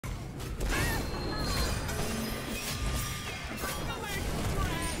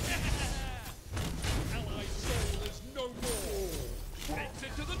Takes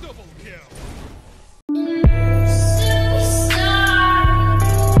it to the double kill.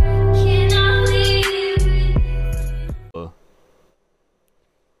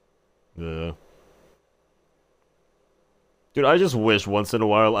 Yeah. Dude, I just wish once in a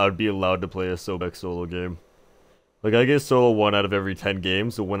while I would be allowed to play a Sobek solo game. Like, I get solo 1 out of every 10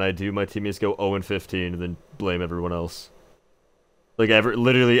 games, so when I do, my teammates go 0-15 and then blame everyone else. Like,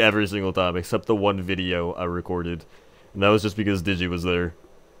 literally every single time, except the one video I recorded. And that was just because Digi was there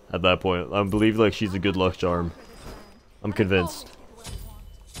at that point. I believe, like, she's a good luck charm. I'm convinced.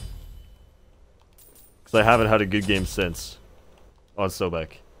 Because I haven't had a good game since on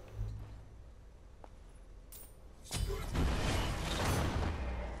Sobek.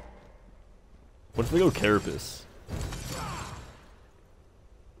 What if they go Carapace?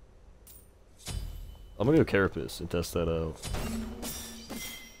 I'm gonna go Carapace and test that out.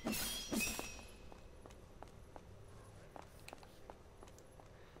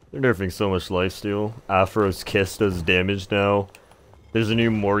 They're nerfing so much lifesteal. Afro's Kiss does damage now. There's a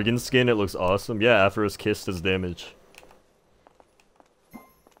new Morgan skin, it looks awesome. Yeah, Afro's Kiss does damage.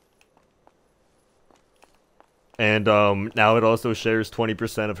 And now it also shares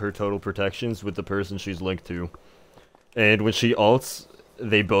 20% of her total protections with the person she's linked to. And when she ults,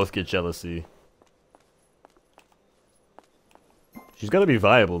 they both get jealousy. She's gotta be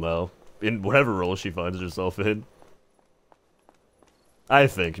viable now, in whatever role she finds herself in. I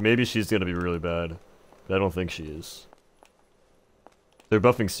think. Maybe she's gonna be really bad. But I don't think she is. They're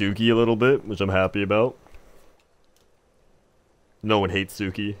buffing Suki a little bit, which I'm happy about. No one hates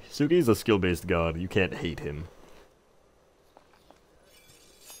Suki. Suki's a skill-based god. You can't hate him.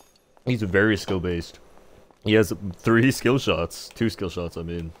 He's very skill-based. He has 3 skill shots. 2 skill shots, I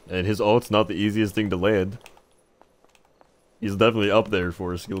mean. And his ult's not the easiest thing to land. He's definitely up there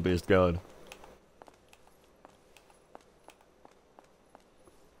for a skill-based god.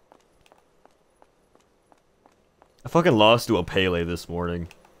 I fucking lost to a Pele this morning.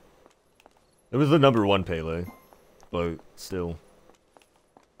 It was the #1 Pele. But still.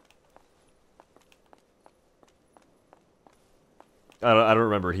 I don't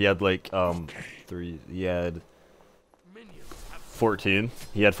remember. He had like he had 14.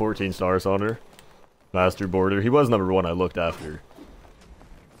 He had 14 stars on her. Master border. He was #1 I looked after.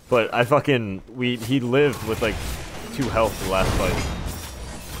 But I fucking he lived with like 2 health the last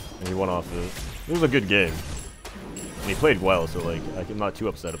fight. And he won off of it. It was a good game. And he played well, so like I'm not too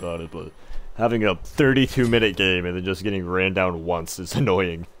upset about it, but having a 32-minute game and then just getting ran down once is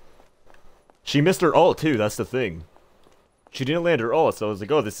annoying. She missed her ult too, that's the thing. She didn't land her ult, so I was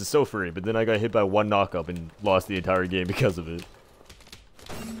like, oh, this is so free. But then I got hit by 1 knockup and lost the entire game because of it.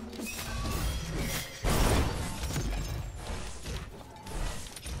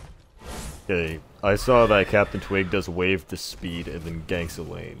 Okay, I saw that Captain Twig does wave to speed and then ganks a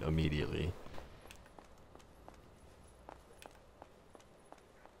lane immediately.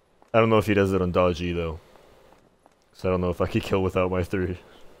 I don't know if he does it on dodgy though. So I don't know if I could kill without my 3. We'll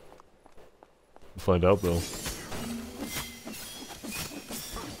find out though.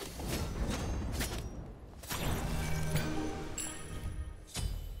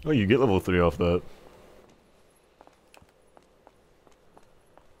 Oh, you get level 3 off that.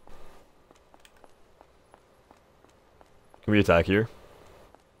 Can we attack here?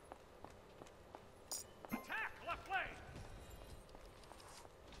 Attack left lane.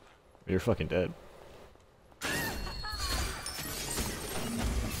 You're fucking dead.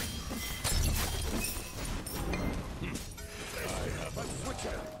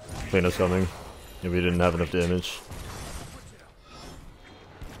 Clean coming. If we didn't have enough damage.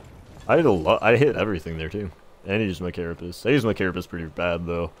 I did a lot. I hit everything there too. And he used my Carapace. I used my Carapace pretty bad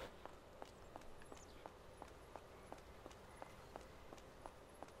though.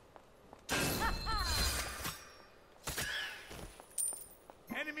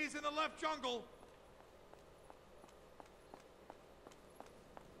 Enemies in the left jungle.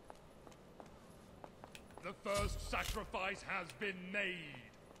 The first sacrifice has been made.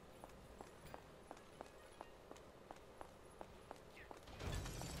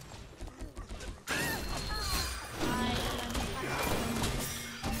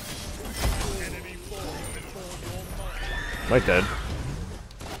 Enemy falls before your might. Mike dead.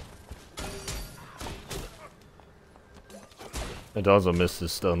 And also missed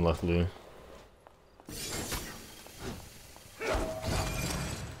his stun, luckily.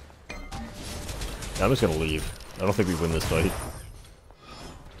 I'm just gonna leave. I don't think we win this fight.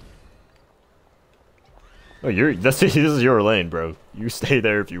 Oh, this is your lane, bro. You stay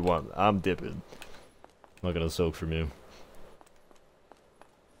there if you want. I'm dipping. I'm not gonna soak from you.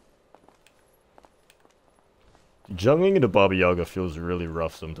 Jungling into Baba Yaga feels really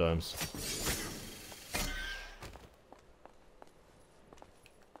rough sometimes.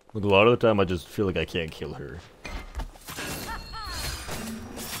 Like a lot of the time I just feel like I can't kill her.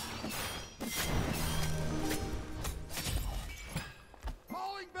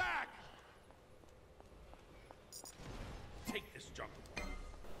 Falling back. Take this jungle.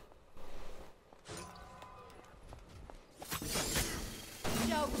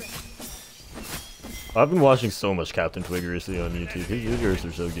 I've been watching so much Captain Twig recently on YouTube. His videos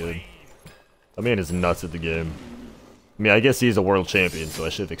are so good. That man is nuts at the game. I mean, I guess he's a world champion, so I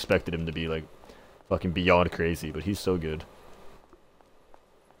should have expected him to be, like, fucking beyond crazy, but he's so good.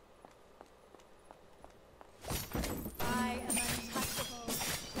 I am untouchable.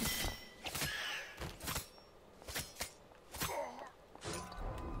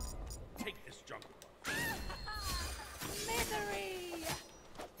 Take this jungle. Misery!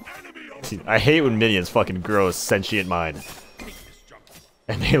 See, I hate when minions fucking grow a sentient mind. Take this jungle.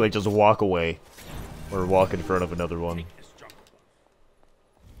 And they, like, just walk away. Or walk in front of another one. Take this jungle.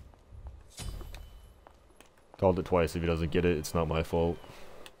 Called it twice. If he doesn't get it, it's not my fault.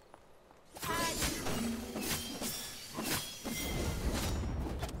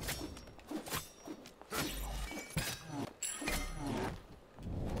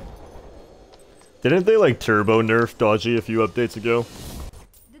 Didn't they, like, turbo nerf Dodgy a few updates ago?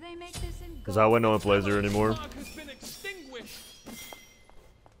 Did they make this in Because I went no one plays her anymore. Fog has been extinguished.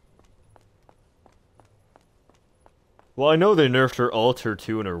 Well, I know they nerfed her ult, her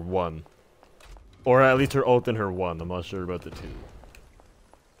 2, and her 1. Or at least her ult and her 1. I'm not sure about the 2.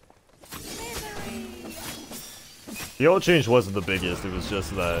 Misery! The ult change wasn't the biggest, it was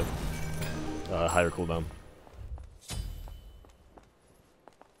just that higher cooldown.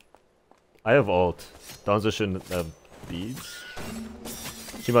 I have ult. Donza shouldn't have beads.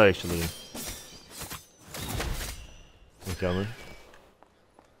 She might actually. I'm coming.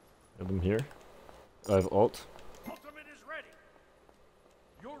 Have them here. I have ult. Ultimate is ready.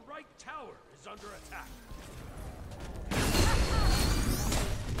 Your right tower is under attack.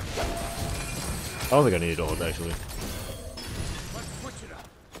 I don't think I need ult actually. Let's switch it up.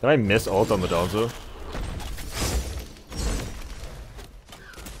 Did I miss ult on the Donzo?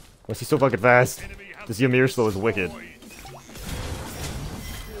 Why is he so fucking fast? This Ymir slow is wicked.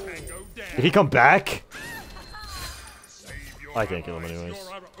 Did he come back? I can't kill him anyways.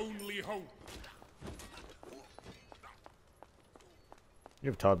 You're our only hope. You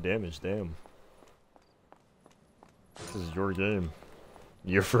have top damage, damn. This is your game.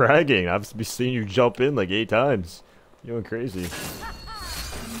 You're fragging. I've seen you jump in like 8 times. You're going crazy.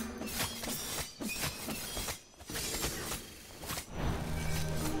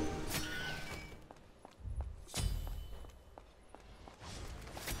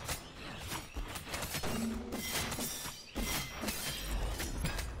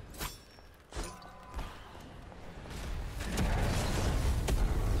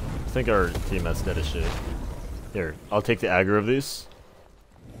 I think our team has dead as shit. Here, I'll take the aggro of these.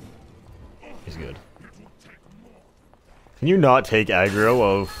 He's good. Can you not take aggro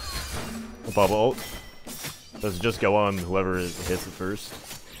of a Baba ult? Does it just go on whoever hits it first?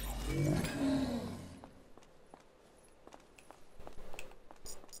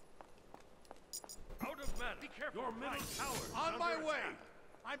 Out of mana. Be careful. Your middle tower is on my way.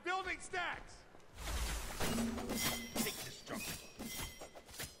 I'm building stacks. Take this jungle.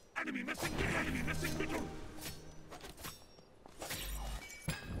 Enemy missing middle. Enemy missing middle.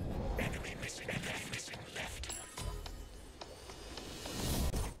 Enemy missing left.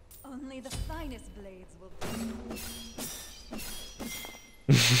 Only the finest blades will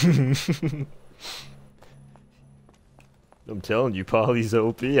do. I'm telling you, Polly's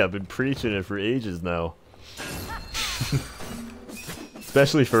OP. I've been preaching it for ages now.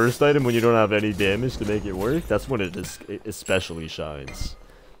 Especially first item when you don't have any damage to make it work. That's when it especially shines.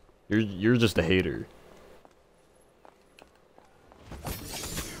 You're just a hater.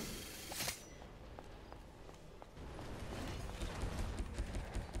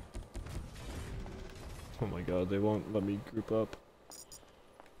 Oh my god, they won't let me group up.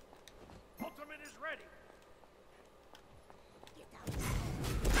 Ultimate is ready.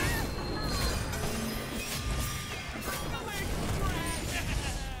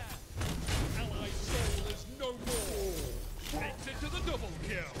 Allied soul is no more. Takes it to the double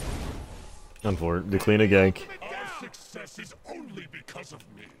kill. I'm for it. The clean a gank. Our success is only because of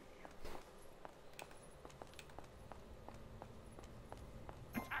me.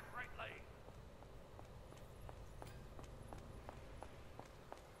 Attack right lane.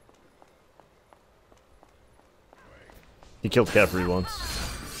 He killed Caffrey once.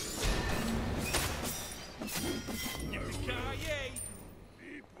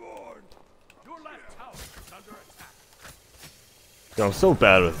 Yo, I'm so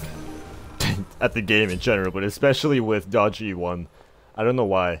bad with at the game in general, but especially with dodgy one. I don't know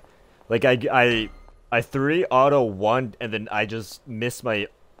why. Like I 3 auto 1 and then I just miss my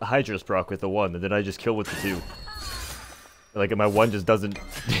Hydra's proc with the 1 and then I just kill with the 2. Like my 1 just doesn't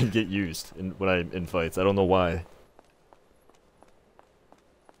get used when I'm in fights. I don't know why.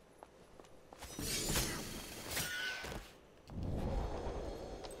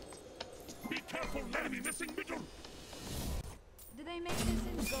 Be careful, enemy missing middle. Do they make this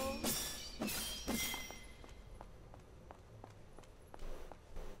in gold?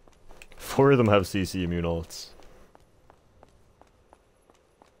 Four of them have CC immune ults.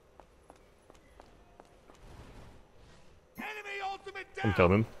 Enemy ultimate down. I'm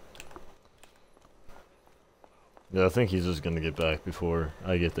coming. Yeah, I think he's just gonna get back before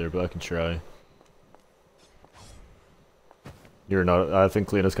I get there, but I can try. You're not. I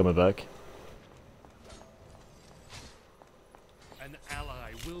think Lena's coming back. An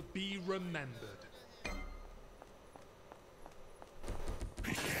ally will be remembered.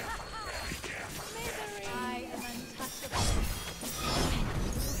 I am untouchable.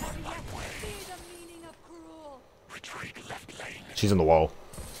 Have you yet seen the meaning of cruel? Retreat left lane. She's in the wall.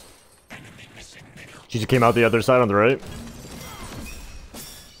 Enemy missing middle. She just came out the other side on the right.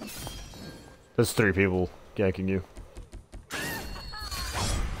 There's 3 people ganking you.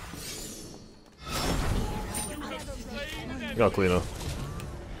 Got Lena.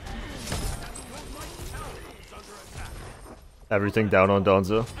 Everything down on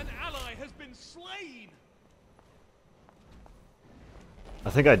Donza. An ally has been slain. I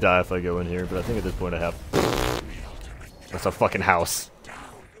think I die if I go in here, but I think at this point I have. That's a fucking house.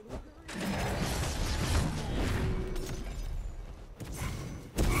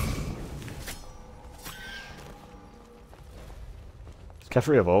 Does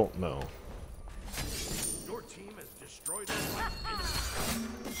Kefri have ult? No. Your team has destroyed an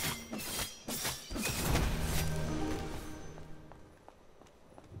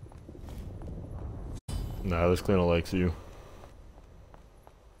Nah, this Lena likes you.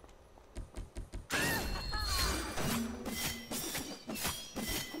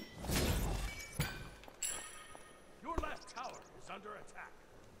 Your last tower is under attack.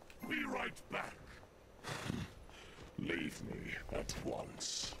 Be right back. Leave me at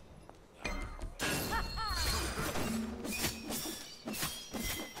once.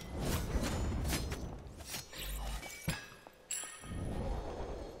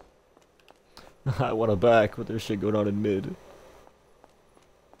 I want her back, but there's shit going on in mid.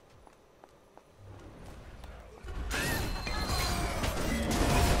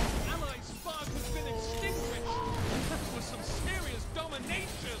 Allied spark has been extinguished. That was some serious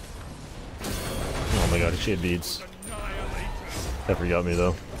domination. Oh my god, she had beads. Annihilator. Kefri got me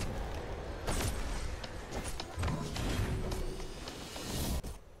though.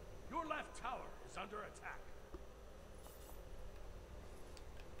 Your left tower is under attack.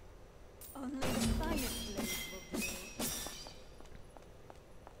 Only the finest blades will do.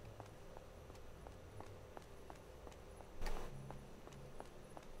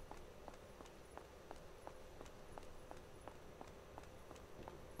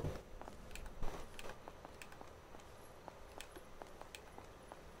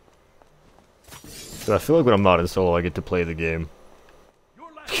 So I feel like when I'm not in solo, I get to play the game.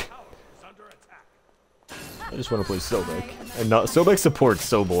 Your last tower is under attack. I just want to play Sobek. And not Sobek support's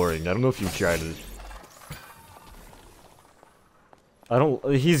so boring. I don't know if you've tried it. I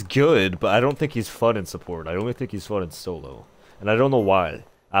don't. He's good, but I don't think he's fun in support. I only think he's fun in solo, and I don't know why.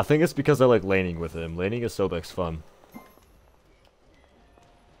 I think it's because I like laning with him. Laning is Sobek's fun.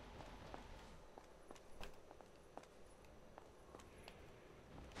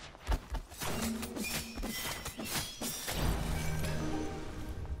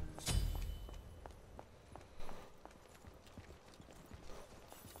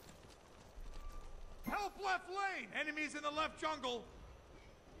 Help left lane. Enemies in the left jungle.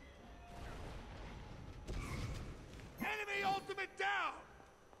 Enemy ultimate down.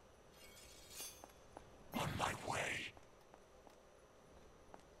 On my way.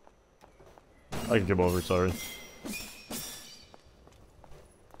 I can come over. Sorry.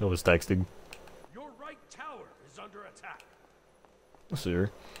 I was texting. Your right tower is under attack. I see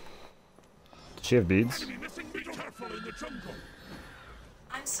her. Did she have beads? Enemy missing middle. Careful in the jungle.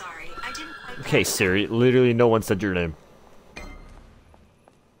 I'm sorry, I didn't quite Okay, catch that. Siri. Literally, no one said your name.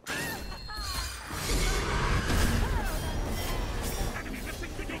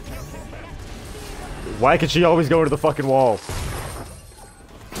 Why could she always go to the fucking wall?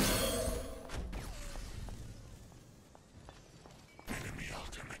 Enemy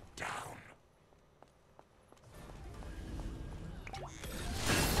ultimate down.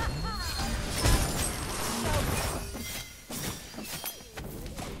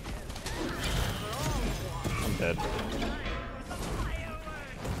 dead.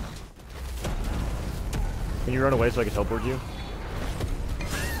 Can you run away so I can teleport you?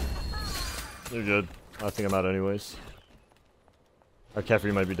 You're good. I think I'm out anyways. Our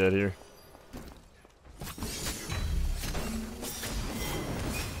Kefri might be dead here.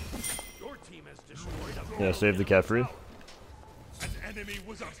 Your team has destroyed a Yeah, save the Kefri. An enemy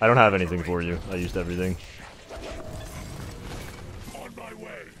was I don't have anything for you. I used everything. on my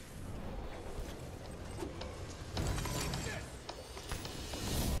way.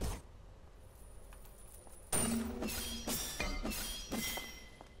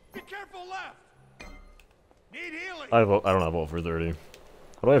 Be careful left. Need healing. I don't have ult for 30. How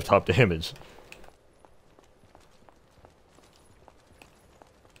do I have top damage?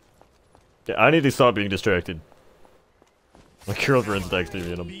 Yeah, I need to stop being distracted. My girlfriend's texting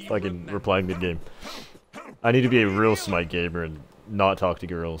me and I'm fucking replying mid-game. I need to be a real Smite gamer and not talk to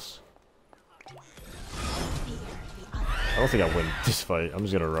girls. I don't think I win this fight. I'm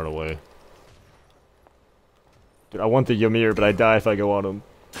just gonna run away. Dude, I want the Ymir, but I die if I go on him.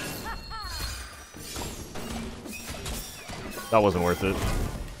 That wasn't worth it.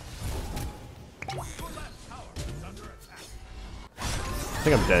 I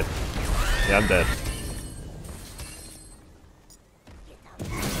think I'm dead. Yeah, I'm dead.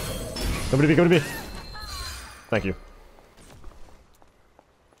 Come to me, come to me. Thank you.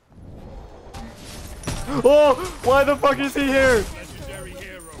 Oh! Why the fuck is he here?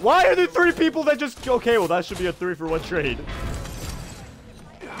 Why are there 3 people that just... Okay, well that should be a 3-for-1 trade.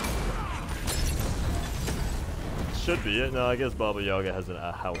 Should be it. No, I guess Baba Yaga has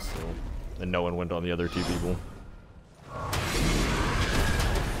a house still. And no one went on the other 2 people.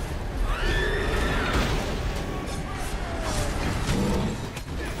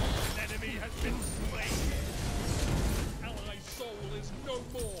 Enemy has been slain. Allied soul is no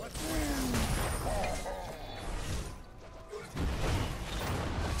more.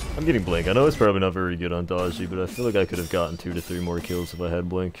 I'm getting Blink. I know it's probably not very good on Dodgy, but I feel like I could have gotten 2 to 3 more kills if I had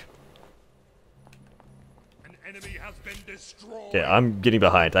Blink. An enemy has been destroyed. Okay, I'm getting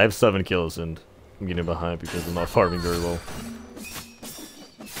behind. I have 7 kills and I'm getting behind because I'm not farming very well.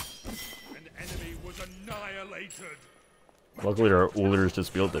 An enemy was annihilated. Luckily our ulters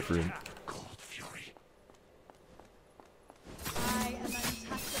just built different. Cold fury. I am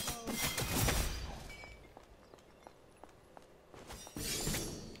untouchable.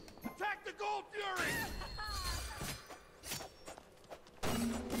 Attack the gold fury.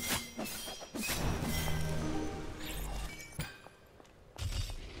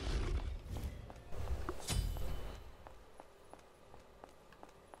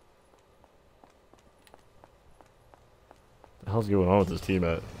 What the hell's going on with this team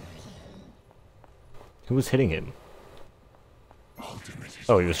at? Who was hitting him?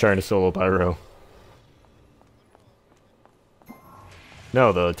 Oh, he was trying to solo Pyro.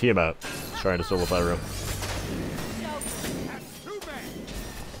 No, the Tiamat was trying to solo Pyro. Too bad.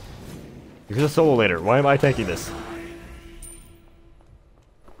 You're gonna solo later. Why am I tanking this?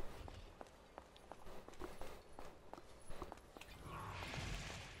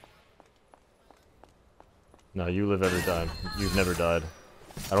 No, you live every time. You've never died.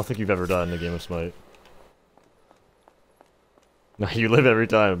 I don't think you've ever died in a game of Smite. No, you live every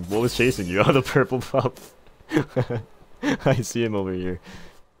time. What was chasing you? Oh, the purple pup. I see him over here.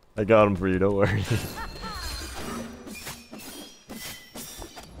 I got him for you, don't worry.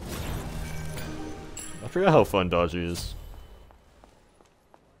 I forgot how fun Dodgy is.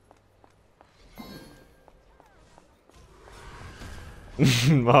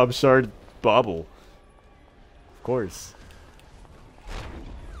 Mob Shard Bobble. Of course.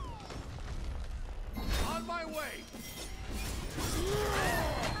 On my way.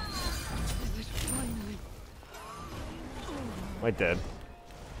 Am I dead?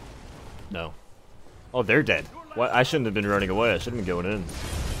 No. Oh, they're dead. What? I shouldn't have been running away. I shouldn't have been going in.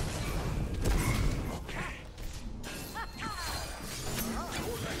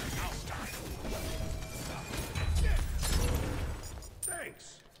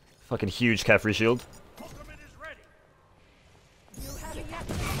 Thanks. Fucking huge Kefri shield. Ultimate is ready. You haven't yet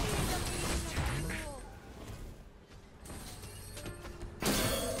seen the meaning of cruel.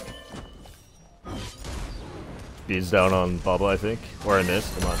 Bees down on Baba, I think. Or I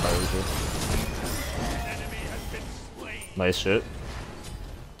missed. I'm not entirely sure. Enemy has been slain. Nice shit.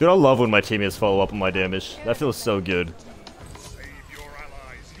 Dude, I love when my teammates follow up on my damage. That feels so good. Save your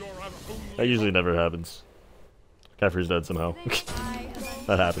allies. You're our only That usually never happens. Kefri's dead somehow. I am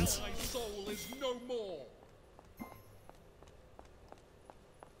That happens. allied soul is no more.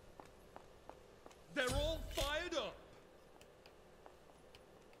 They're all fired up.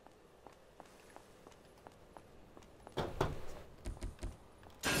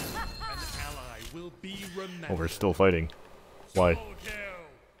 will be remembered. Oh, we're still fighting. Why? Double kill.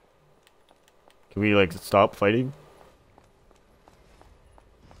 Can we, like, stop fighting?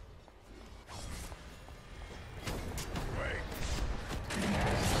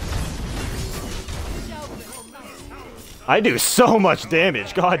 I do so much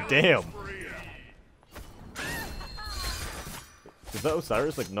damage, god damn! Is that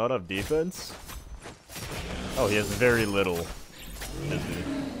Osiris, like, not have defense? Oh, he has very little.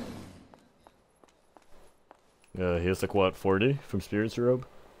 He has like what, 40 from Spirit's Robe?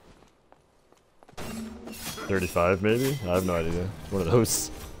 35 maybe? I have no idea. One of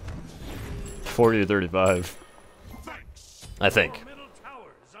those. 40 to 35. I think.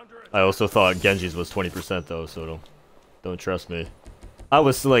 I also thought Genji's was 20% though, so don't trust me. I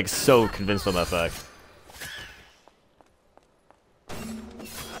was like so convinced on that fact.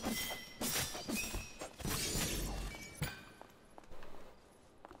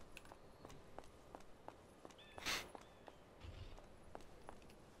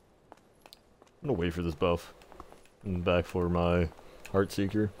 I'm gonna wait for this buff. And back for my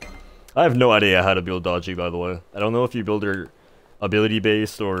Heartseeker. I have no idea how to build dodgy, by the way. I don't know if you build her ability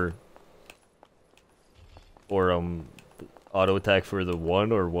based or auto attack for the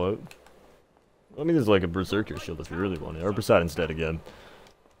one or what. I mean, there's like a Berserker shield if you really want it. Or Poseidon's dead again.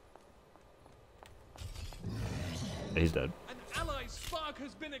 Yeah, he's dead. An allied spark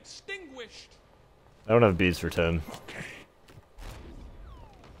has been extinguished. I don't have beads for 10. Okay.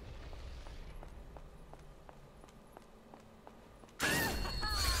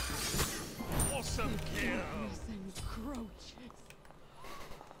 Awesome kill.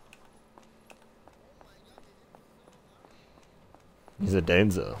 He's a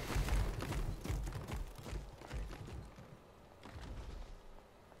Danzo.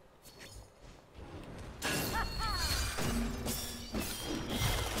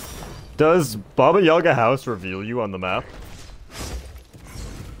 Does Baba Yaga house reveal you on the map?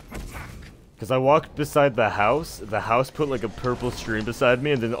 Because I walked beside the house put like a purple stream beside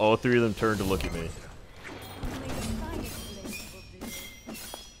me, and then all three of them turned to look at me.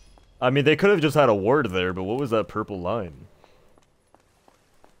 I mean, they could have just had a ward there, but what was that purple line?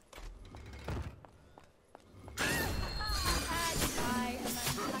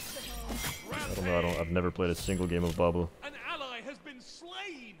 I don't know, I've never played a single game of Baba. An ally has been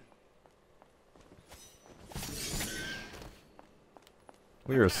slain.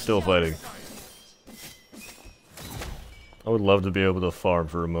 We are still fighting. I would love to be able to farm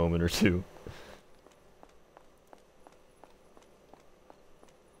for a moment or two.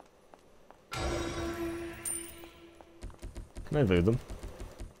 Can I evade them?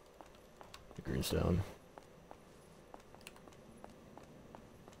 The green's down.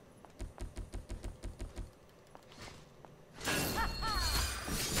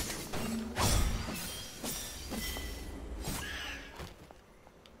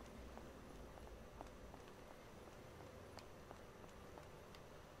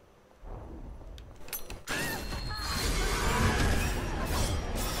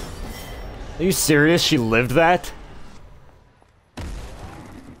 Are you serious? She lived that?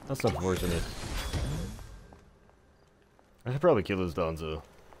 That's unfortunate. I should probably kill this Danzo.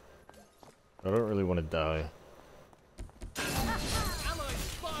 I don't really want to die. Allied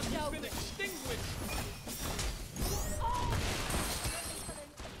spark has been extinguished.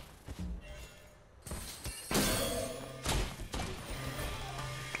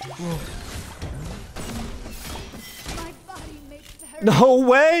 No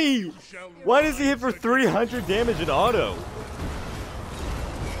way! Why does he hit for 300 damage in auto?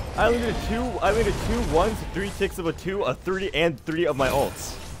 I landed two ones, 3 ticks of a 2, a 3, and 3 of my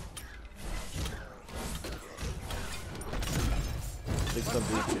ults.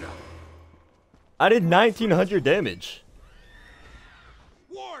 I did 1900 damage.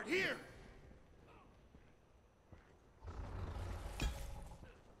 Ward here.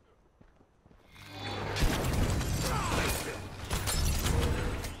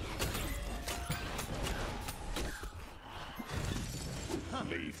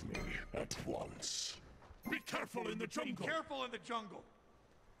 Leave me at once. Be careful in the jungle. Be careful in the jungle.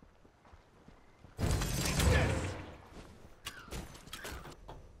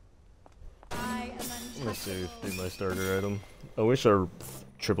 I'm gonna save my starter item. I wish our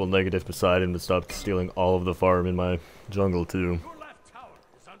triple negative Poseidon would stop stealing all of the farm in my jungle too. Your left tower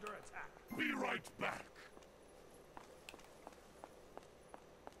is under attack. Be right back.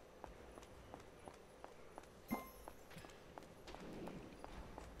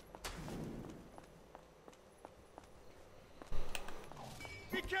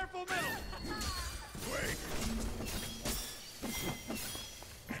 Be careful, middle. Wait.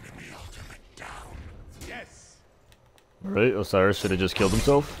 Enemy ultimate Yes. Alright, Osiris should have just killed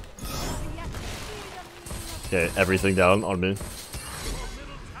himself. Okay, everything down on me.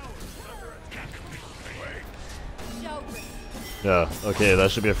 Yeah, okay, that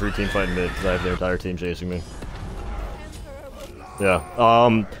should be a free team fight in mid, because I have their entire team chasing me.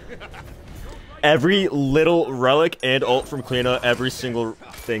 Yeah, every little relic and ult from Kleena, every single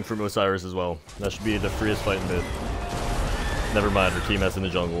thing from Osiris as well. That should be the freest fight in mid. Never mind, her team has in the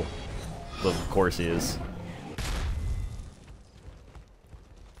jungle. But of course he is.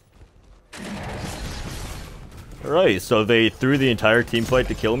 Alright, so they threw the entire team fight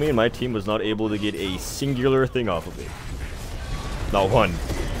to kill me, and my team was not able to get a singular thing off of me. Not one.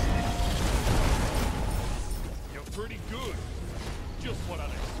 You're pretty good. Just what I'd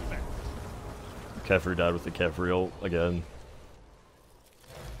expect. Kefri died with the Kefri ult again.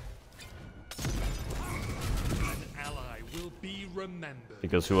 An ally will be remembered.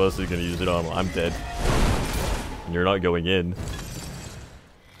 Because who else is going to use it on? I'm dead. And you're not going in.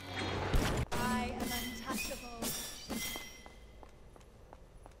 I am untouchable.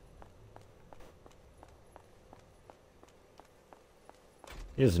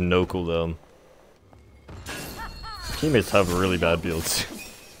 He has no cooldown. Teammates have really bad builds.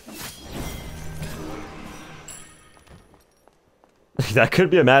 That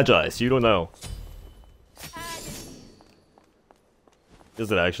could be a Magi, so you don't know.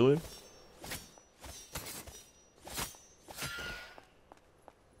 Is it actually?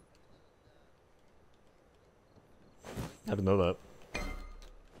 I didn't know that.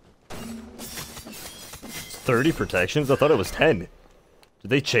 30 protections? I thought it was 10. Did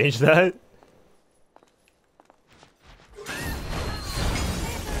they change that?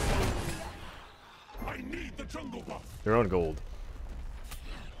 I need the jungle buff. They're on gold.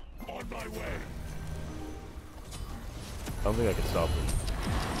 On my way. I don't think I can stop them.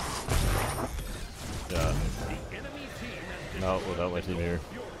 Yeah. The enemy team has Not without my team here.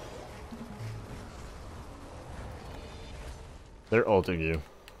 They're ulting you.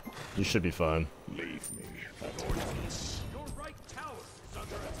 You should be fine. Leave me at once. Your right tower is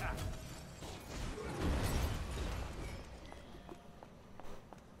under attack.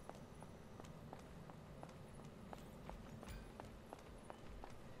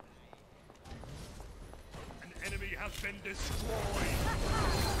 An enemy has been destroyed.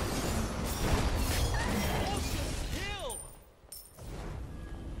 Awesome kill.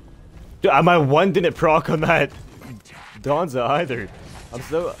 Dude, my one didn't proc on that Donza either.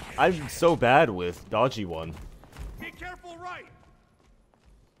 I'm so bad with dodgy one. Be careful, right.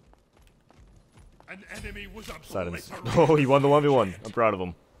 An enemy was Silence. obliterated. Oh, he won the 1v1. I'm proud of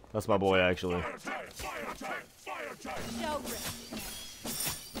him. That's my boy, actually. Fire attack! Fire attack! Fire attack! No risk.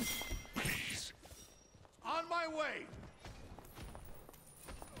 Please. On my way.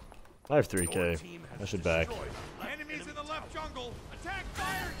 I have 3k. Team I has should back. destroyed. Enemies in the left jungle. Attack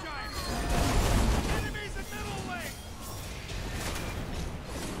fire giant. Enemies in middle lane.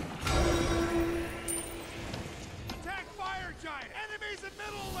 Attack fire giant. Enemies in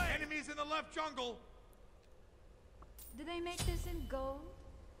middle lane. Enemies in the left jungle. Do they make this in gold?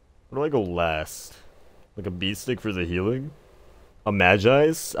 Where do I go last? Like a beat stick for the healing? A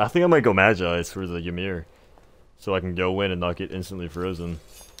Magi's? I think I might go Magi's for the Ymir. So I can go in and not get instantly frozen.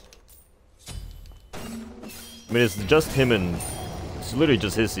 I mean, it's just him and... It's literally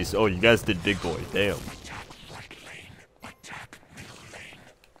just his CC. Oh, you guys did Big Boy. Damn. Attack right lane. Attack middle lane.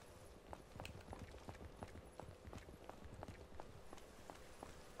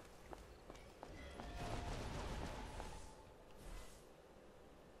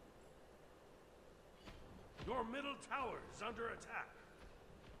 Your middle tower is under attack.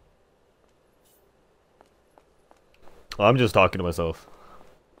 Oh, I'm just talking to myself.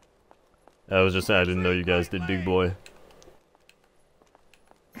 I was just saying I didn't know you guys did Big Boy.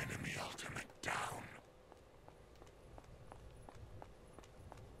 Enemy ultimate down.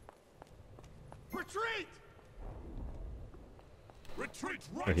 Retreat! Retreat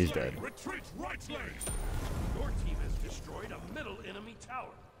right Oh, he's lane. dead. Retreat right lane. Your team has destroyed a middle enemy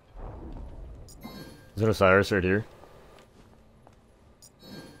tower. Is there Osiris right here?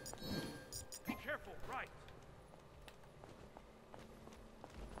 Be careful, right.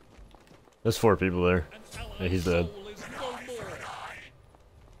 There's 4 people there. An allied Yeah, he's dead. soul is no more.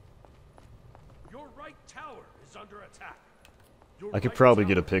 Your right tower is under attack. Your I could right probably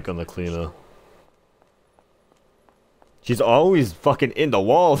tower get a pick on the has been Kleena. destroyed. She's always fucking in the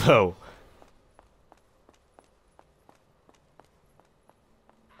wall, though.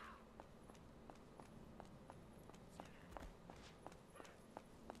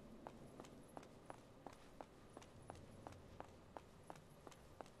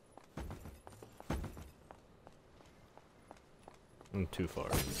 I'm too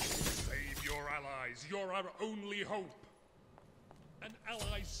far. Save your allies. You're our only hope. An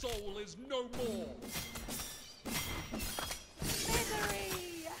ally's soul is no more.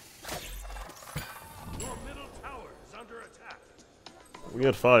 Misery! Your middle tower is under attack. We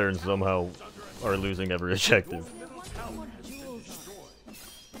got fire and somehow are losing every objective. There once were jewels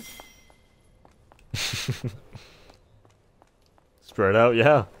on. Spread out,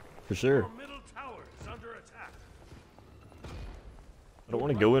 yeah, for sure. Your middle tower is under attack. I don't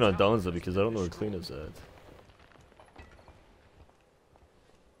want to go in on Donza because I don't know where Clean is at.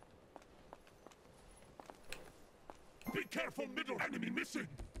 Be careful, middle enemy missing.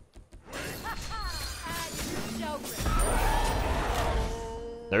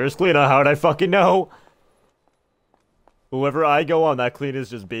 There's Cleena, how'd I fucking know? Whoever I go on, that Clean is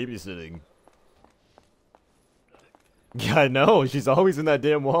just babysitting. Yeah, I know, she's always in that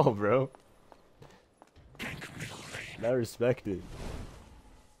damn wall, bro. I respect it.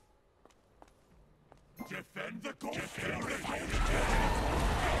 Defend the goal.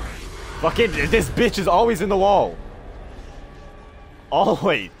 Fucking, this bitch is always in the wall.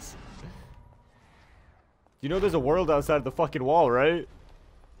 Always. You know there's a world outside the fucking wall, right?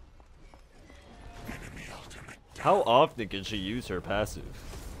 How often can she use her passive?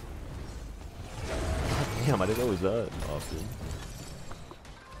 God damn, I didn't know it was that often.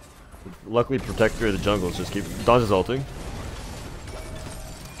 Luckily, Protector of the Jungles just keep... Don's is ulting.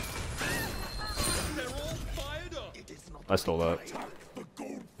 I stole that.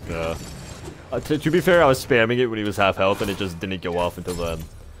 Yeah. To be fair, I was spamming it when he was half health and it just didn't go off until then.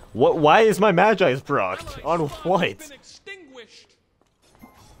 What? Why is my Magi's procced? On what?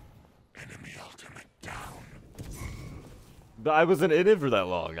 Enemy ultimate down. But I wasn't in it for that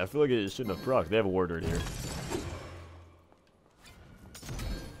long. I feel like it shouldn't have procced. They have a ward right here.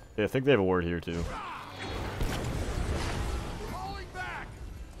 Yeah, I think they have a ward here too. Falling back.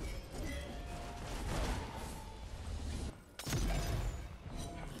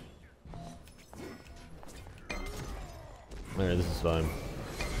 Alright, this is fine.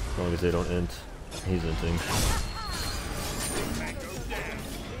 As long as they don't int. He's inting.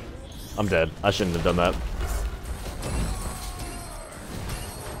 I'm dead. I shouldn't have done that.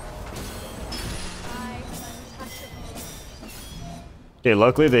 Okay,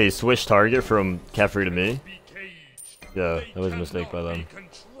 luckily they switched target from Kefri to me. Yeah, that was a mistake by them.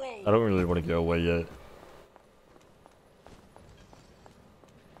 I don't really want to go away yet.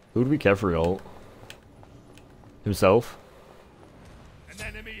 Who would be Kefri ult? Himself? An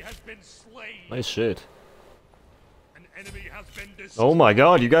enemy has been slain. Nice shit. An enemy has been destroyed. Oh my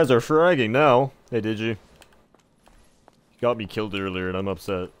god, you guys are fragging now. Hey, did you? Got me killed earlier and I'm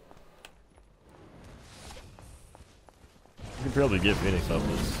upset. You can probably get Phoenix off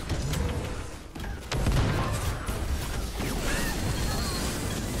this.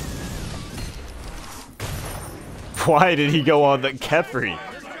 Why did he go on the Kefri?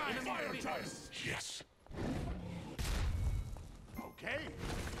 Yes. Okay.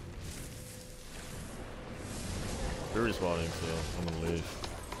 They're respawning, so I'm gonna leave.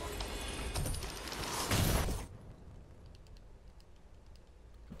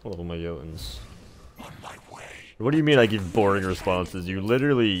 I love my Jotuns. On my way. What do you mean I give boring responses? You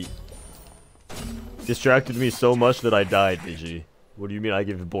literally distracted me so much that I died, Digi. What do you mean I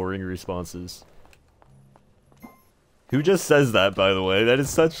give boring responses? Who just says that, by the way? That is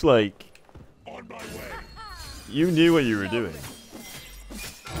such, like... On my way. You knew what you were doing.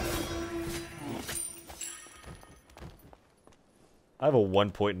 I have a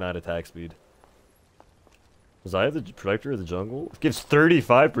 1.9 attack speed. Because I have the Protector of the Jungle? It gives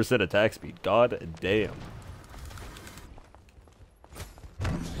 35% attack speed. God damn.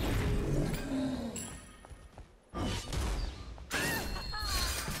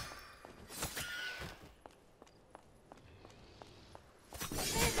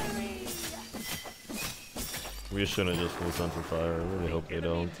 We shouldn't just full sun for fire. I really hope they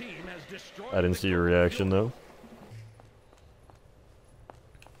don't. I didn't see your reaction though.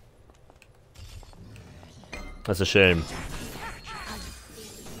 That's a shame.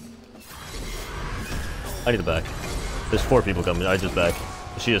 I need the back. There's 4 people coming. I just back.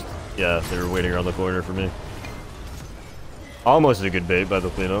 She just, yeah, they were waiting around the corner for me. Almost a good bait by the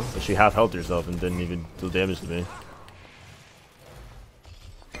Plino, but she half health herself and didn't even do damage to me.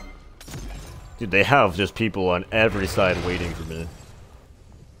 Dude, they have just people on every side waiting for me.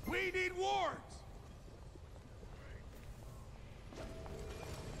 We need wards.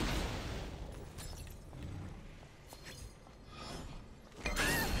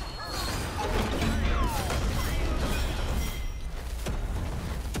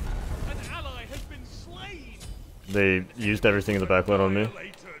 An ally has been slain. They used everything in the backline on me.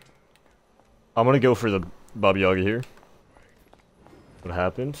 Annihilated. I'm gonna go for the Baba Yaga here. What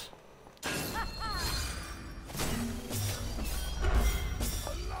happened?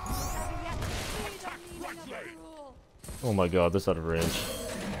 Oh my god, this out of range.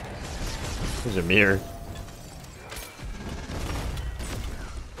 There's a mirror.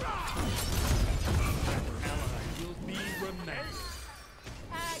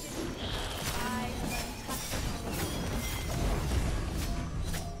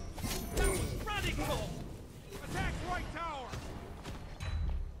 Attack right tower.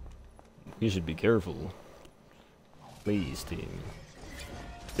 You should be careful. Please, team.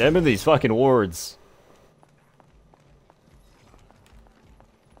 Damn it, these fucking wards.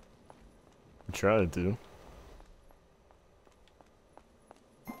 I'm trying to.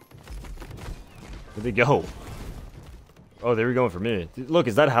 Where'd they go? Oh, they were going for me. Look,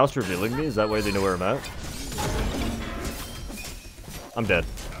 is that house revealing me? Is that why they know where I'm at? I'm dead.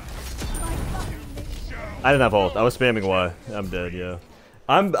 I didn't have ult. I was spamming Y. I'm dead, yeah.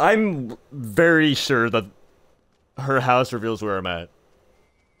 I'm very sure that her house reveals where I'm at.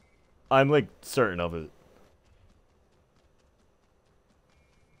 I'm like certain of it.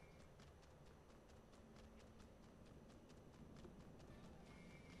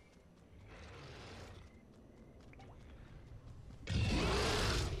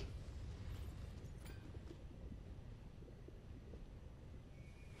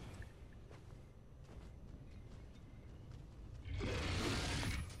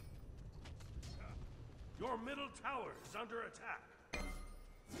 Your middle tower is under attack.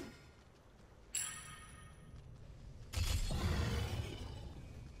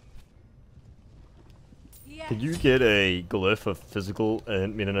 Could you get a glyph of physical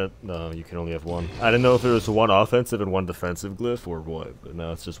and no, you can only have one. I didn't know if there was one offensive and one defensive glyph or what, but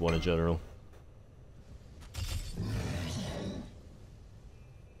no, it's just one in general.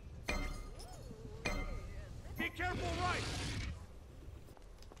 Be careful, right.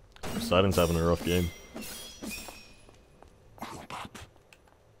 Poseidon's having a rough game.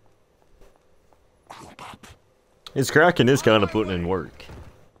 His Kraken is kind of putting in work.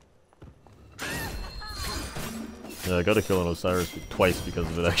 Yeah, I gotta kill an Osiris twice because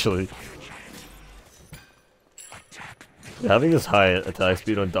of it, actually. Having this high attack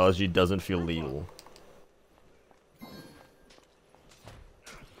speed on darbiie doesn't feel lethal.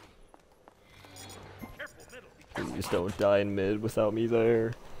 Please don't die in mid without me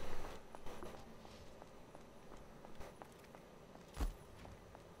there.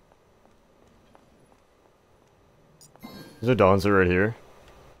 There's a Donzer right here.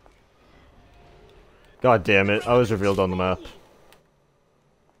 God damn it, I was revealed on the map.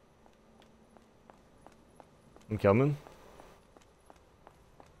 I'm coming.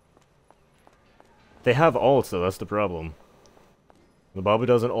 They have ults though, that's the problem. The Babu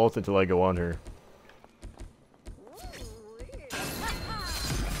doesn't ult until I go on her.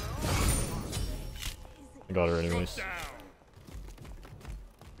 I got her anyways.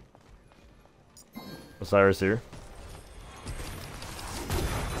 Osiris here.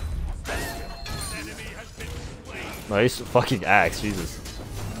 Nice fucking axe, Jesus.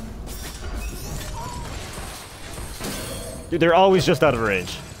 Dude, they're always just out of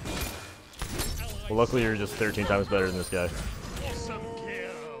range. Well, luckily you're just 13 times better than this guy.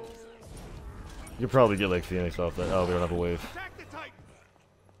 You could probably get like Phoenix off that. Oh, we don't have a wave.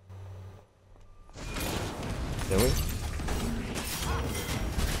 Can we?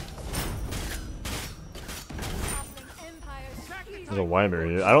 There's a Weimer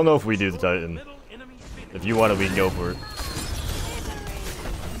here. I don't know if we do the Titan. If you want it, we can go for it.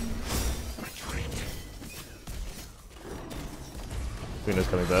 Phoenix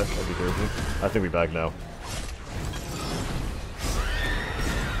coming back. That'd be crazy. I think we back now.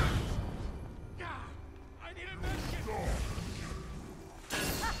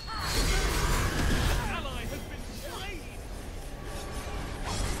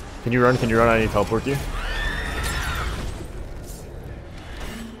 Can you run? Can you run? I need to teleport you.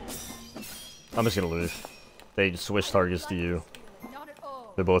 I'm just gonna lose. They switch targets to you.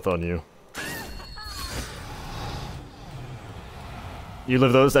 They're both on you. You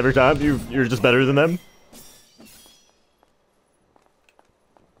live those every time? You're just better than them?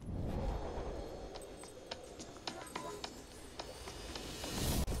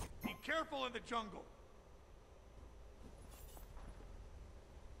 Be careful in the jungle.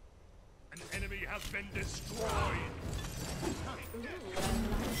 An enemy has been destroyed.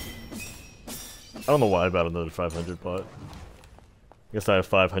 I don't know why I got another 500 pot. I guess I have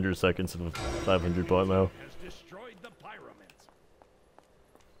 500 seconds of a 500 pot now.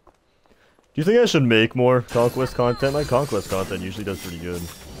 Do you think I should make more Conquest content? My Conquest content usually does pretty good.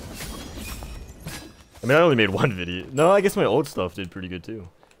 I mean, I only made one video. No, I guess my old stuff did pretty good too,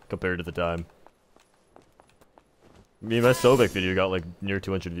 compared to the time. I mean, my Sobek video got like near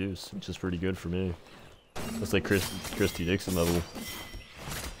 200 views, which is pretty good for me. That's like Christy Dixon level.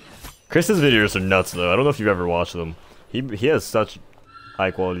 Chris's videos are nuts though. I don't know if you've ever watched them. He has such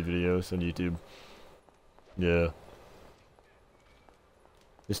high quality videos on YouTube. Yeah.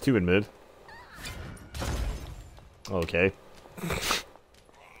 There's two in mid. Okay.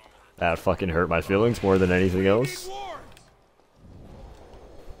 That fucking hurt my feelings more than anything else.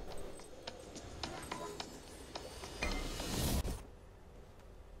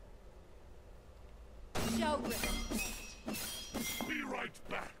 Show respect. Be right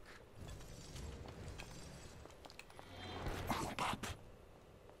back. Move up.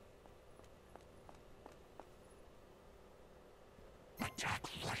 Attack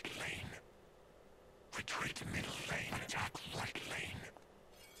right lane. Retreat middle lane. Attack right lane.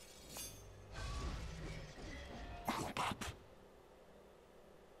 Move up.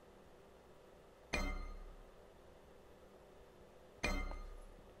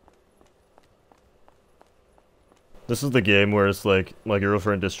 This is the game where it's like, my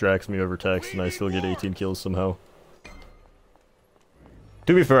girlfriend distracts me over text and I still get 18 kills somehow.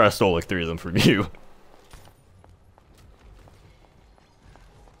 To be fair, I stole like 3 of them from you.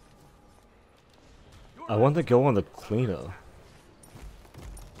 I want to go on the cleanup.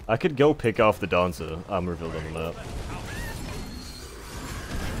 I could go pick off the Danza. I'm revealed on the map.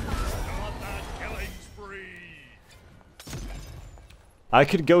 I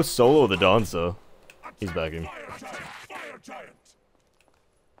could go solo the Danza. He's backing. Fire giant.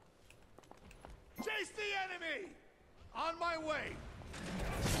 Chase the enemy! On my way!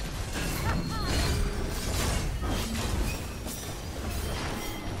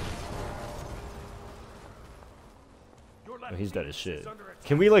 Your Oh, left he's dead team as shit. is under attack.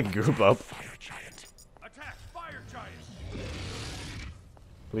 Can we like group up? Fire giant. Attack fire giant!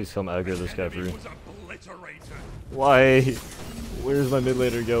 Please come aggro this guy Enemy through. was obliterated. Why? Where's my mid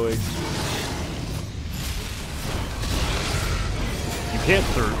laner going? You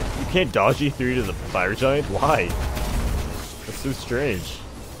can't dodge E3 to the fire giant? Why? That's so strange.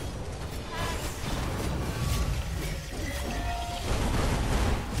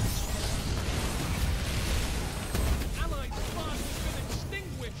 Allied squad has been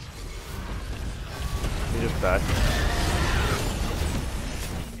extinguished. He just back.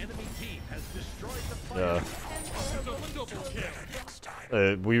 Enemy team has destroyed the fire. Yeah. Double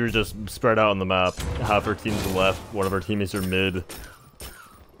kill. We were just spread out on the map. Half our team's left, one of our teammates are mid.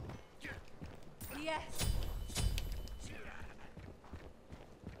 Yes.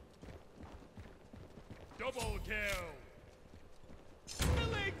 Double kill.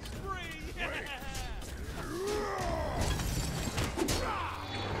 Killing spree.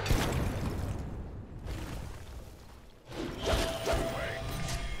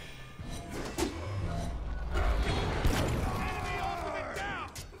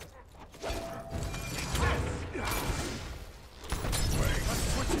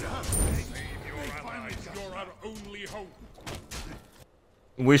 You're our only hope.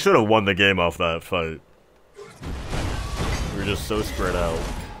 We should have won the game off that fight. We were just so spread out.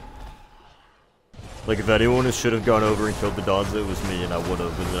 Like, if anyone should have gone over and killed the Danza, it was me, and I would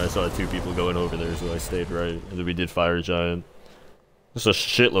have. And then I saw 2 people going over there, so I stayed right. And then we did Fire Giant. Just a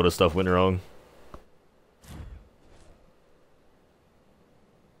shitload of stuff went wrong.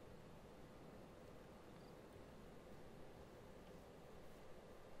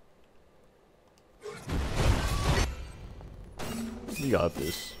 You got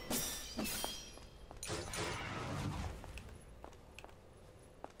this.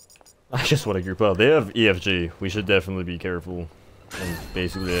 I just want to group up. They have EFG. We should definitely be careful. And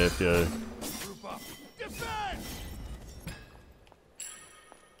basically AFK. Group up. Defend!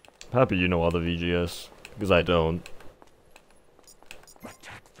 Happy you know all the VGS. Because I don't.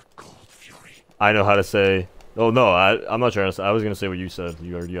 Attack the cold fury. I know how to say... Oh no, I'm not trying to say... I was going to say what you said.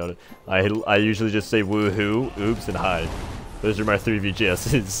 You already got it. I usually just say woohoo, oops, and hi. Those are my 3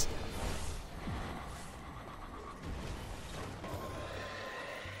 VGSs.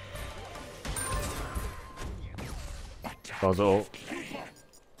 Console.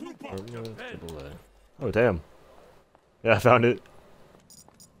 Oh damn. Yeah, I found it.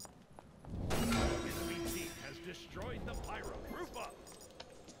 Enemy team has destroyed the pyro. Group up.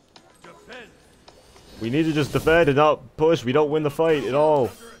 Defend. We need to just defend and not push. We don't win the fight at all.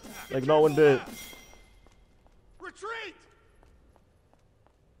 Under attack. Like, not one bit. Retreat!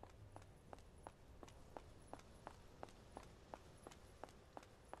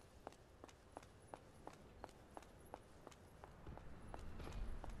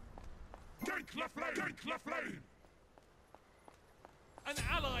 An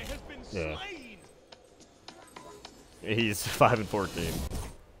ally has been Yeah. slain. He's 5 and 14.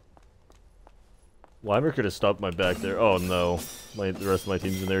 Weimer could have stopped my back there. Oh no, the rest of my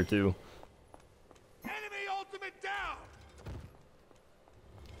team's in there too. Enemy ultimate down.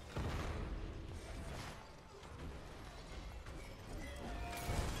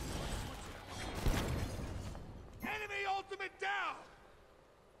 Enemy ultimate down.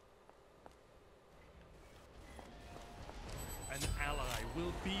 An ally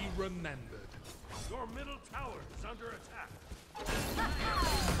will be remembered. Your middle tower is under attack.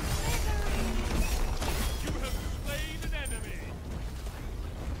 You have slain an enemy.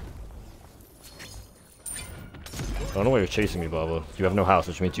 I don't know why you're chasing me, Baba. You have no house,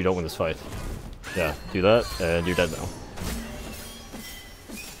 which means you don't win this fight. Yeah, do that, and you're dead now.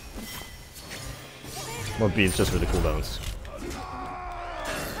 Well, B is just for the cooldowns.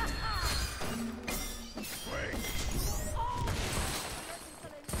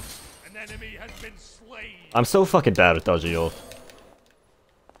 An enemy has been slain. I'm so fucking bad at dodgy ult.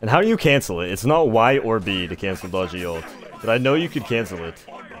 And how do you cancel it? It's not Y or B to cancel dodgy ult. But I know you could cancel it.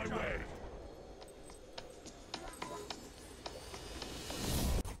 On my way.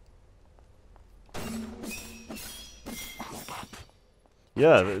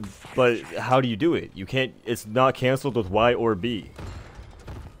 Yeah, but how do you do it? You can't, it's not canceled with Y or B.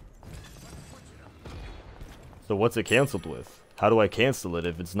 So what's it canceled with? How do I cancel it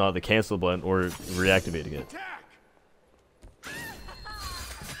if it's not the cancel button or reactivating it? Attack.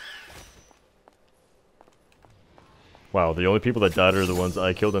 Wow, the only people that died are the ones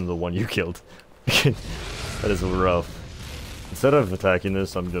I killed and the one you killed. That is rough. Instead of attacking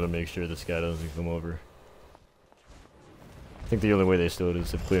this, I'm gonna make sure this guy doesn't come over. I think the only way they steal it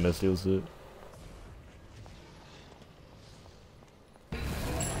is if Clearness steals it.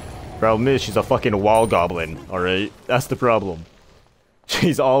 Problem is, she's a fucking wall goblin, alright? That's the problem.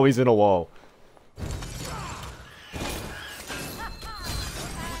 She's always in a wall.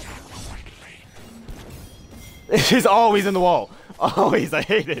 She's always in the wall. Always, I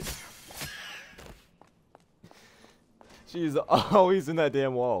hate it. She's always in that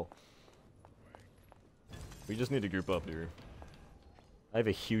damn wall. We just need to group up here. I have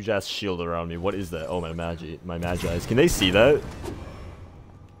a huge ass shield around me. What is that? Oh, my magi's. Can they see that?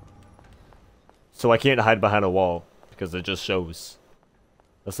 So I can't hide behind a wall because it just shows.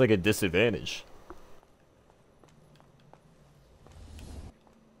 That's like a disadvantage.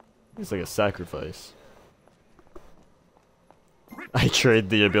 It's like a sacrifice. I trade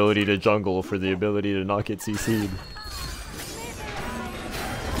the ability to jungle for the ability to not get CC'd.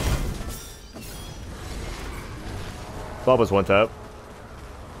 Baba's one tap.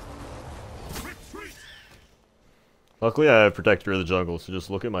 Luckily I have Protector of the Jungle, so just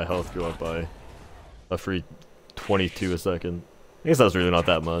look at my health go up by a free 22 a second. I guess that's really not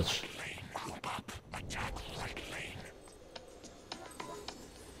that much.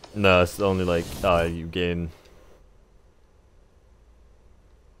 No, it's only like, you gain...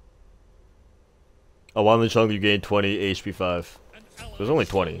 Oh, on the jungle you gain 20 HP 5. So it was only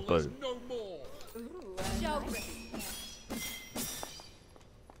 20, but... No more. Show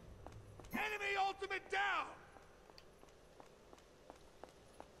Enemy ultimate down.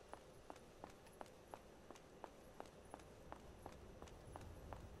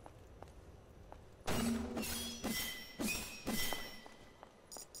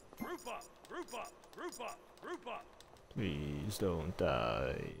 Group up, group up, group up, group up. Please don't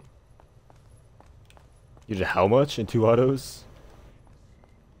die. You did how much in 2 autos?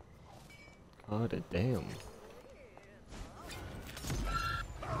 God damn.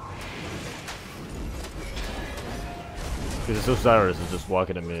 Because Osiris is just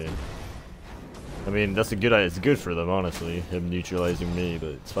walking at me. I mean, that's a good. It's good for them, honestly. Him neutralizing me, but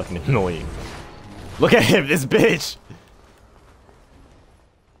it's fucking annoying. Look at him, this bitch.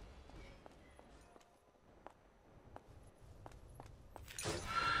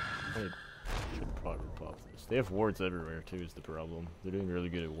 I should probably pop this. They have wards everywhere too. Is the problem? They're doing really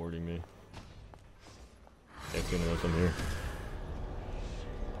good at warding me. Yeah, it's gonna know I'm here.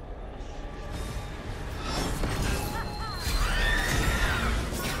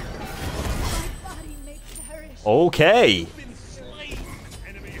 body may perish. Okay. Been slain.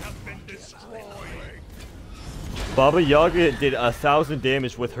 Enemy has been destroyed. Baba Yaga did 1,000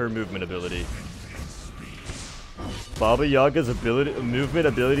 damage with her movement ability. Baba Yaga's movement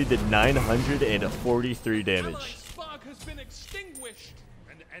ability did 943 damage. Allied spark has been extinguished.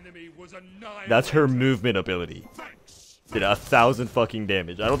 An enemy was annihilated. That's her movement ability. Did 1,000 fucking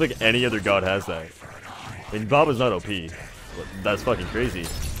damage. I don't think any other god has that. And Baba's not OP. But that's fucking crazy.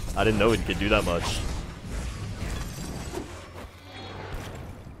 I didn't know it could do that much.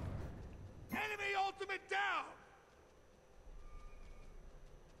 Enemy ultimate down.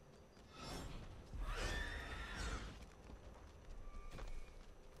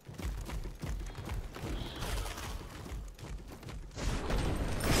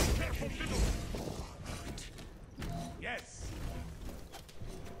 Yes.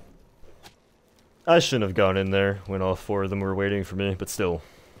 I shouldn't have gone in there when all 4 of them were waiting for me, but still.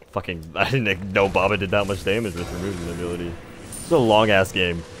 Fucking, I didn't know Baba did that much damage with removing the ability. It's a long-ass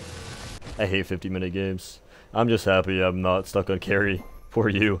game. I hate 50-minute games. I'm just happy I'm not stuck on carry for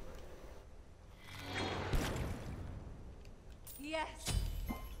you. Yes.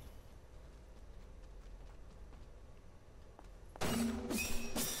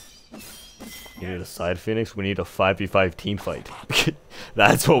 You need a side Phoenix? We need a 5v5 team fight.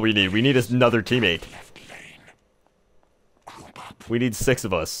 That's what we need. We need another teammate. We need 6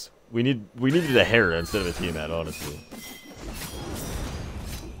 of us. We needed a Hera instead of a teammate, honestly.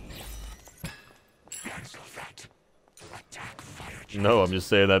 No, I'm just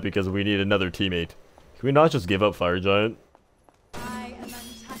saying that because we need another teammate. Can we not just give up Fire Giant? I am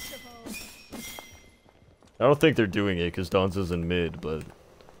untouchable. I don't think they're doing it because Danza's in mid, but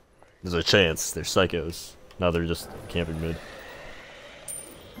there's a chance. They're psychos. Now they're just camping mid.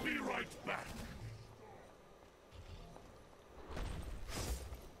 Be right back.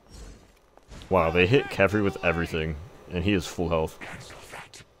 Wow, they hit Kefri with everything, and he is full health.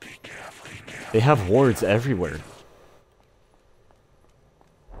 They have wards everywhere.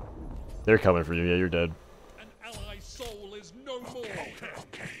 They're coming for you. Yeah, you're dead. An ally soul is no more.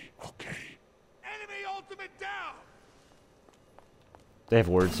 Okay. Enemy ultimate down. They have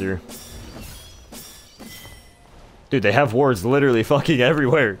wards here. Dude, they have wards literally fucking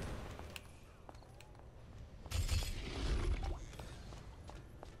everywhere.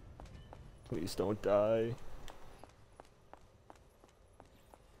 Please don't die.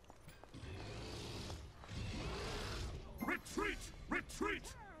 Retreat! Retreat!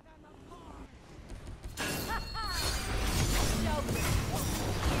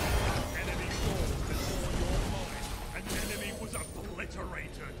 Enemy soul before your mind. An enemy was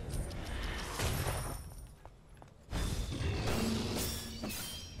obliterated.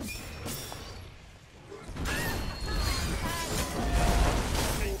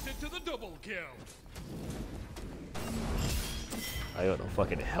 Takes it to the double kill. I got no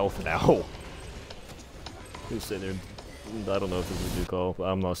fucking health now. Who's sitting there? I don't know if this is a good call, but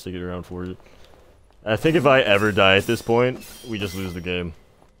I'm not sticking around for it. I think if I ever die at this point, we just lose the game.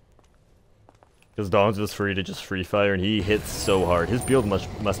 Because Dawn's just free to just free fire, and he hits so hard. His build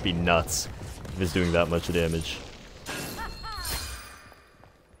must be nuts if he's doing that much damage.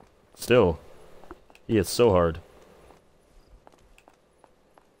 Still, he hits so hard.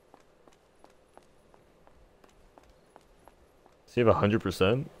 Does he have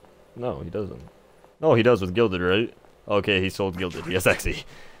 100%? No, he doesn't. No, he does with Gilded, right? Okay, he sold Gilded. Yes, XE.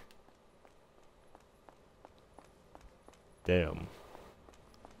 Damn.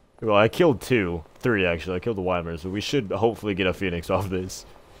 Well, I killed 3 actually. I killed the Weimer, so we should hopefully get a Phoenix off this.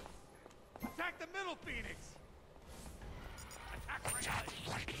 Attack the middle Phoenix. Attack right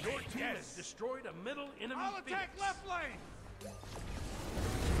lane. Your team has destroyed a middle enemy. I'll attack left lane.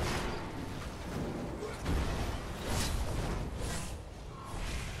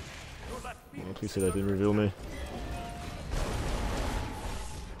 Oh, please say that didn't reveal me.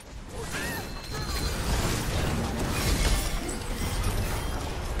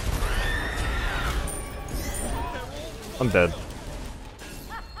 I'm dead.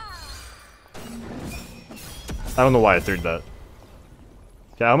 I don't know why I threw that.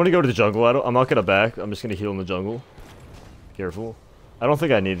 Okay, I'm gonna go to the jungle. I'm not gonna back. I'm just gonna heal in the jungle. Careful. I don't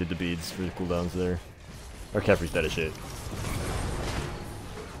think I needed the beads for the cooldowns there. Our Kefri's dead as shit.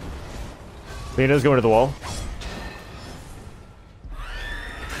 Pina's going to the wall.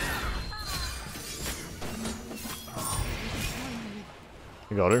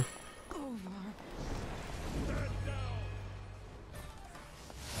 You got her.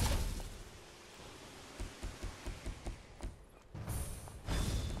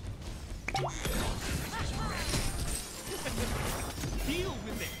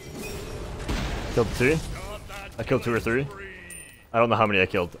 Killed 3? I killed 2 or 3. I don't know how many I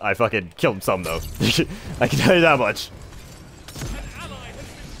killed. I fucking killed some though. I can tell you that much.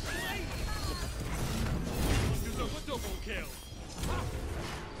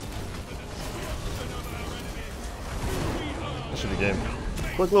 That should be game.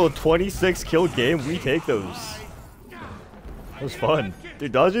 Quick little 26 kill game. We take those. That was fun.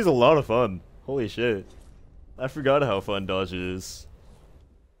 Dude, Dodge is a lot of fun. Holy shit. I forgot how fun Dodge is.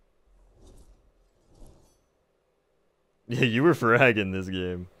 Yeah, you were fragging this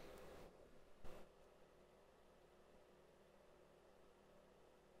game.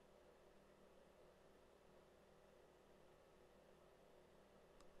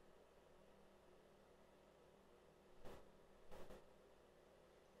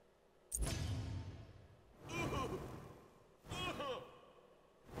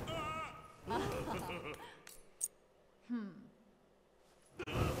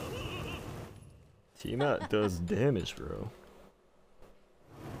 T-Mat does damage, bro.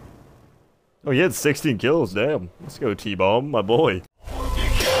 Oh, he had 16 kills. Damn. Let's go, T-Bomb, my boy.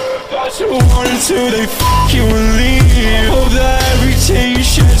 That's who wanted to, they f you and leave. Hope that every tear you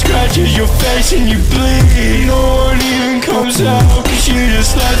shed scratches your face and you bleed. No one even comes out.